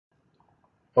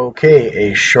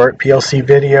Okay, a short PLC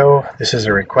video. This is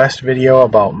a request video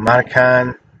about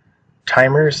Modicon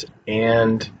timers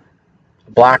and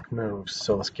block moves.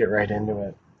 So let's get right into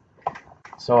it.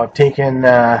 So I've taken,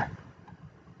 I've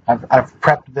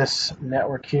prepped this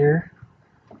network here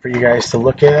for you guys to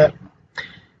look at,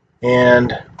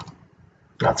 and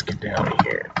let's get down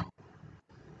here.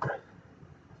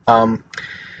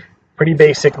 Pretty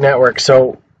basic network.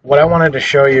 So what I wanted to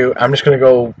show you, I'm just going to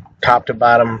go top to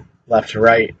bottom, left to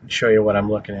right, and show you what I'm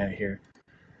looking at here.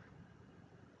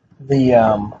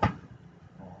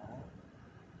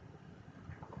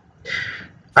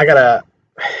 I've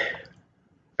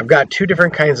got two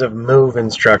different kinds of move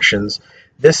instructions.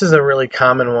 This is a really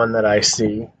common one that I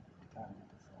see.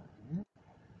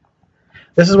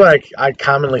 This is what I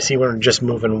commonly see when I'm just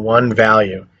moving one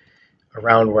value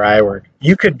around where I work.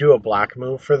 You could do a block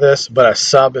move for this, but a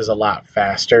sub is a lot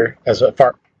faster as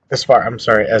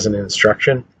an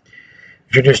instruction.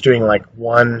 If you're just doing like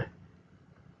one,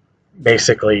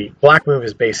 basically, block move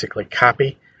is basically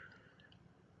copy.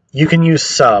 You can use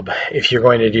sub if you're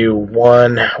going to do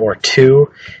one or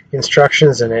two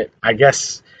instructions, and I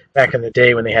guess back in the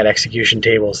day when they had execution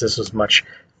tables, this was much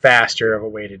faster of a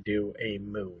way to do a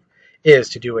move, is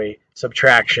to do a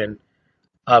subtraction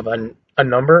of a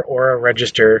number or a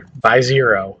register by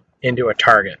 0 into a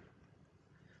target.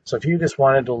 So if you just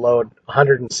wanted to load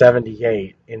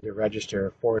 178 into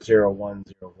register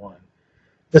 40101,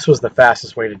 this was the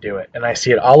fastest way to do it. And I see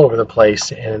it all over the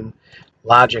place in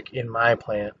logic in my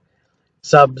plant.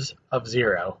 Subs of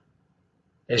 0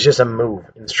 is just a move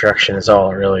instruction is all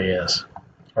it really is,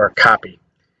 or a copy.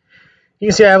 You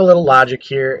can see I have a little logic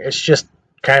here. It's just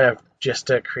kind of just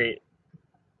to create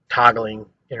toggling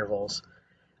intervals.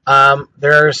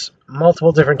 There's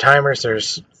multiple different timers.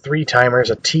 There's 3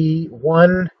 timers, a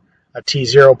T1, a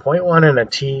T0.1, and a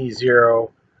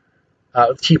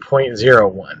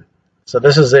T.01. So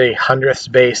this is a hundredths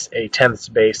base, a tenths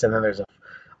base, and then there's a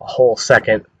whole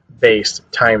second base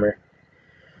timer.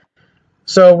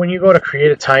 So when you go to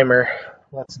create a timer,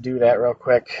 let's do that real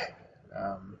quick.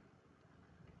 So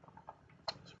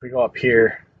if we go up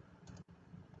here,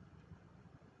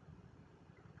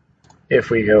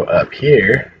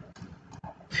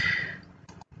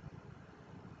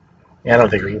 I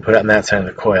don't think we can put it on that side of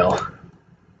the coil. All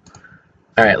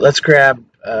right, let's grab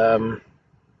a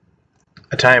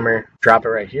timer, drop it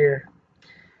right here.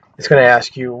 It's going to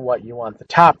ask you what you want the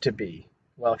top to be.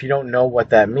 Well, if you don't know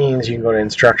what that means, you can go to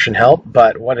instruction help.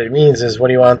 But what it means is, what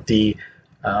do you want the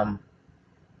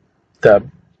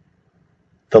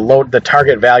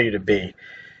target value to be,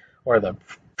 or the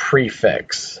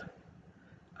prefix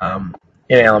in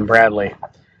Allen Bradley.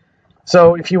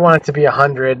 So if you want it to be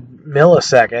 100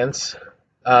 milliseconds,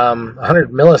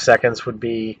 100 milliseconds would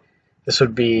be, this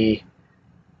would be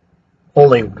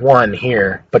only 1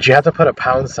 here, but you have to put a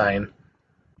pound sign,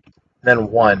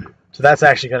 then 1. So that's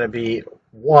actually going to be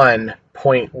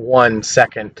 1.1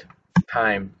 second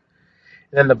time.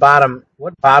 And then the bottom,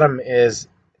 what bottom is,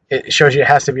 it shows you it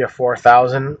has to be a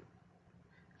 4000.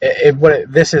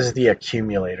 This is the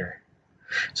accumulator.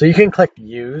 So you can click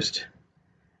used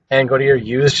and go to your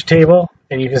used table,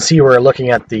 and you can see we're looking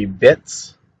at the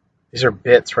bits. These are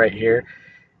bits right here.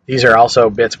 These are also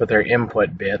bits, but they're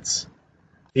input bits.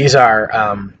 These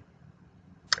are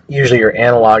usually your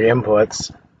analog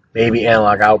inputs, maybe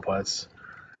analog outputs.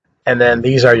 And then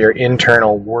these are your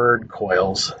internal word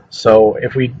coils. So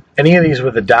if any of these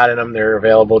with a dot in them, they're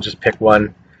available. Just pick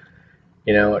one,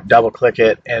 double click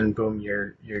it, and boom,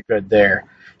 you're good there.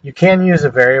 You can use a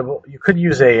variable. You could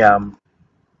use an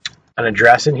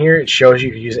address in here. It shows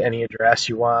you could use any address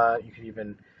you want. You could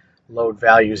even load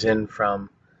values in from,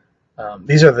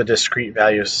 these are the discrete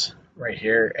values right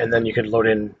here, and then you could load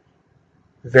in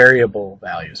variable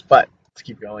values. But let's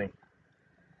keep going.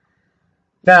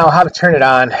 Now, how to turn it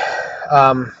on.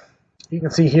 You can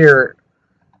see here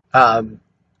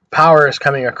power is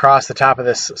coming across the top of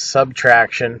this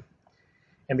subtraction.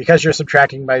 And because you're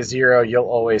subtracting by 0, you'll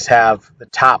always have the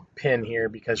top pin here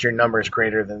because your number is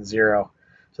greater than 0.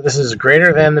 So this is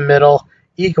greater than the middle,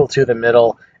 equal to the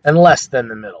middle, and less than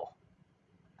the middle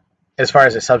as far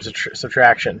as a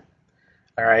subtraction.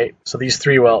 All right, so these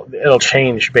 3 it'll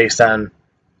change based on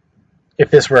if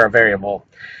this were a variable.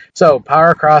 So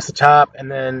power across the top,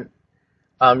 and then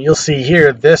you'll see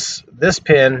here this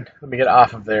pin. Let me get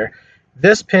off of there.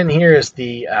 This pin here is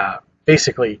the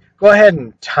basically go ahead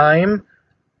and time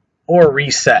or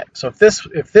reset. So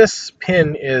if this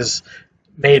pin is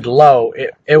made low,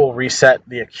 it will reset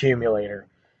the accumulator.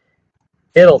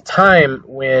 It'll time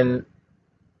when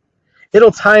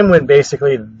it'll time when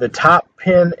basically the top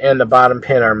pin and the bottom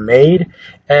pin are made,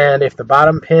 and if the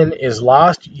bottom pin is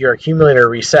lost, your accumulator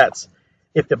resets.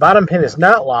 If the bottom pin is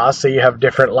not lost, so you have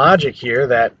different logic here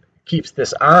that keeps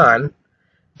this on,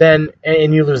 then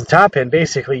and you lose the top pin,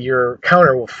 basically your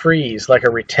counter will freeze like a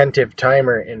retentive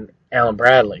timer in Allen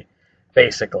Bradley,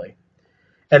 basically.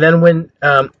 And then when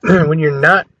when you're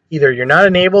not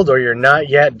enabled or you're not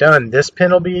yet done, this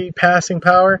pin will be passing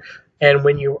power. And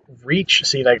when you reach,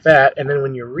 see like that, and then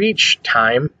when you reach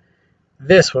time,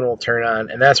 this one will turn on,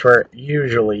 and that's where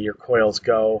usually your coils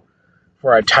go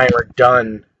for a timer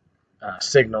done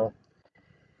signal.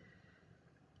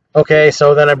 Okay,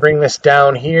 so then I bring this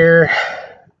down here,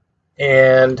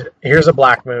 and here's a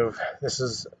block move. This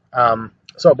is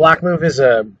so a block move is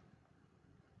a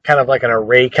kind of like an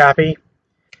array copy.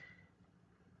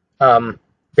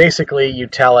 Basically, you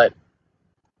tell it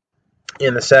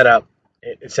in the setup.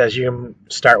 It says you can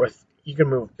start with, you can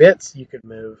move bits, you could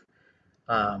move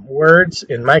words.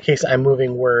 In my case, I'm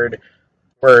moving word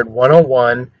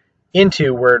 101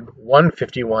 into word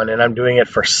 151, and I'm doing it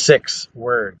for 6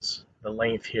 words. The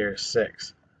length here is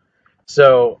 6.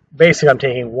 So basically, I'm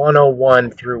taking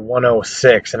 101 through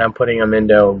 106, and I'm putting them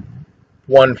into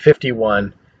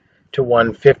 151 to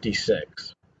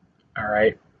 156. All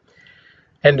right.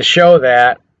 And to show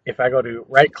that, if I go to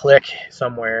right-click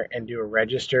somewhere and do a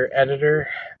register editor,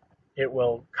 it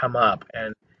will come up.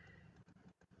 And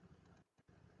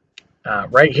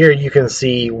right here, you can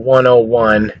see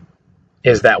 101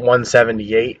 is that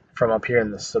 178 from up here in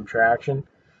the subtraction.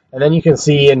 And then you can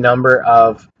see a number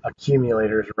of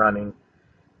accumulators running.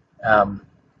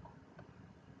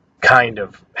 Kind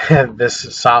of.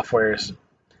 This software is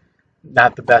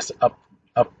not the best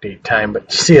update time,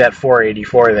 but you see that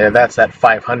 484 there, that's that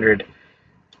 500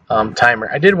 timer.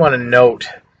 I did want to note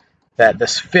that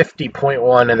this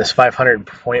 50.1 and this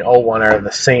 500.01 are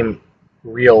the same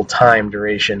real time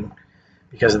duration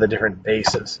because of the different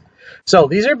bases. So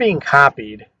these are being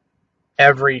copied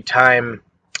every time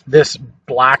this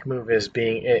block move is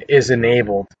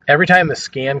enabled. Every time the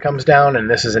scan comes down and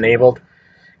this is enabled,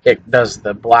 it does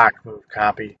the block move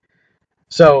copy.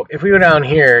 So if we go down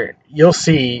here, you'll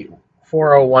see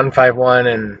 40151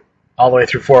 and all the way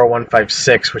through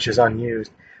 40156, which is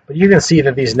unused. But you can see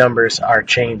that these numbers are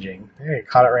changing. There, you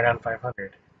caught it right on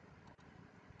 500.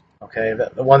 Okay, the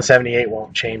 178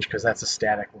 won't change because that's a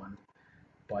static one.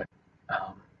 But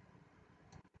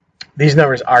these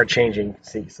numbers are changing.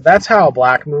 See, so that's how a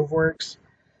block move works.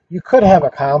 You could have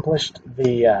accomplished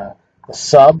the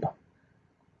sub.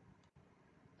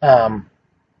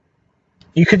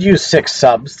 You could use 6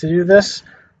 subs to do this,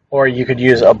 or you could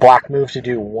use a block move to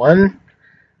do 1.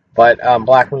 But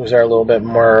block moves are a little bit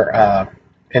more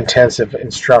intensive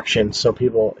instructions, so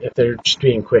people, if they're just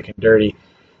being quick and dirty,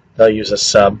 they'll use a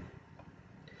sub.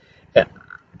 And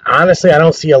honestly, I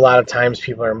don't see a lot of times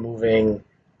people are moving.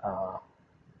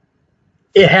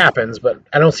 It happens, but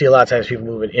I don't see a lot of times people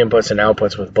moving inputs and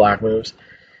outputs with block moves.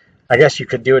 I guess you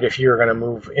could do it if you were going to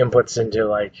move inputs into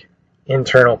like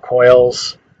internal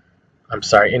coils. I'm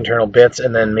sorry, internal bits,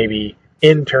 and then maybe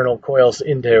internal coils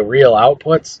into real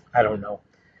outputs. I don't know.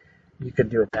 You could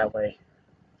do it that way.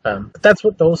 But that's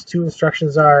what those 2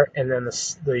 instructions are, and then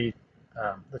the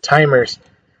timers,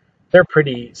 they're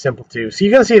pretty simple too. So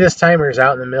you can see this timer is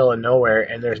out in the middle of nowhere,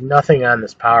 and there's nothing on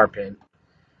this power pin.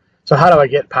 So how do I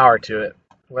get power to it?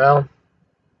 Well,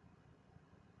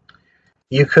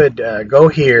 you could go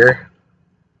here.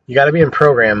 You got to be in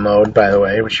program mode, by the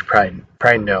way, which you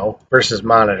probably know, versus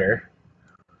monitor.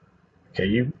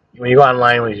 Okay, when you go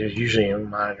online, you're usually in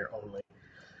monitor only.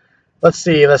 Let's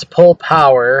see. Let's pull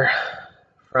power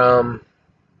from.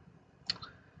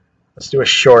 Let's do a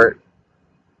short.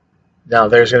 Now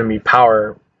there's going to be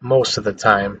power most of the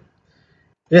time.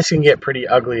 This can get pretty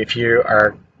ugly if you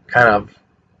are kind of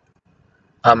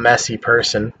a messy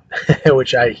person,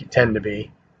 which I tend to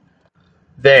be.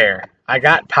 There, I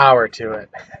got power to it.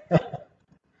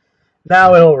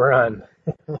 Now it'll run.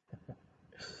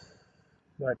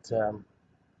 But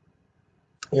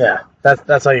yeah,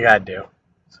 that's all you gotta do.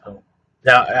 So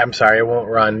now, I'm sorry, it won't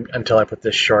run until I put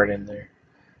this short in there.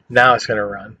 Now it's gonna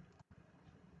run.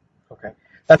 Okay,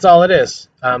 that's all it is.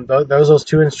 Those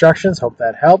 2 instructions. Hope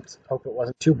that helped. Hope it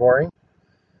wasn't too boring.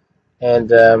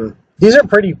 And these are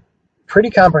pretty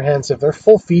comprehensive. They're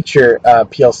full feature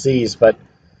PLCs, but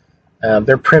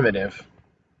they're primitive.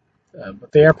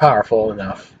 But they are powerful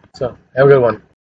enough. So have a good one.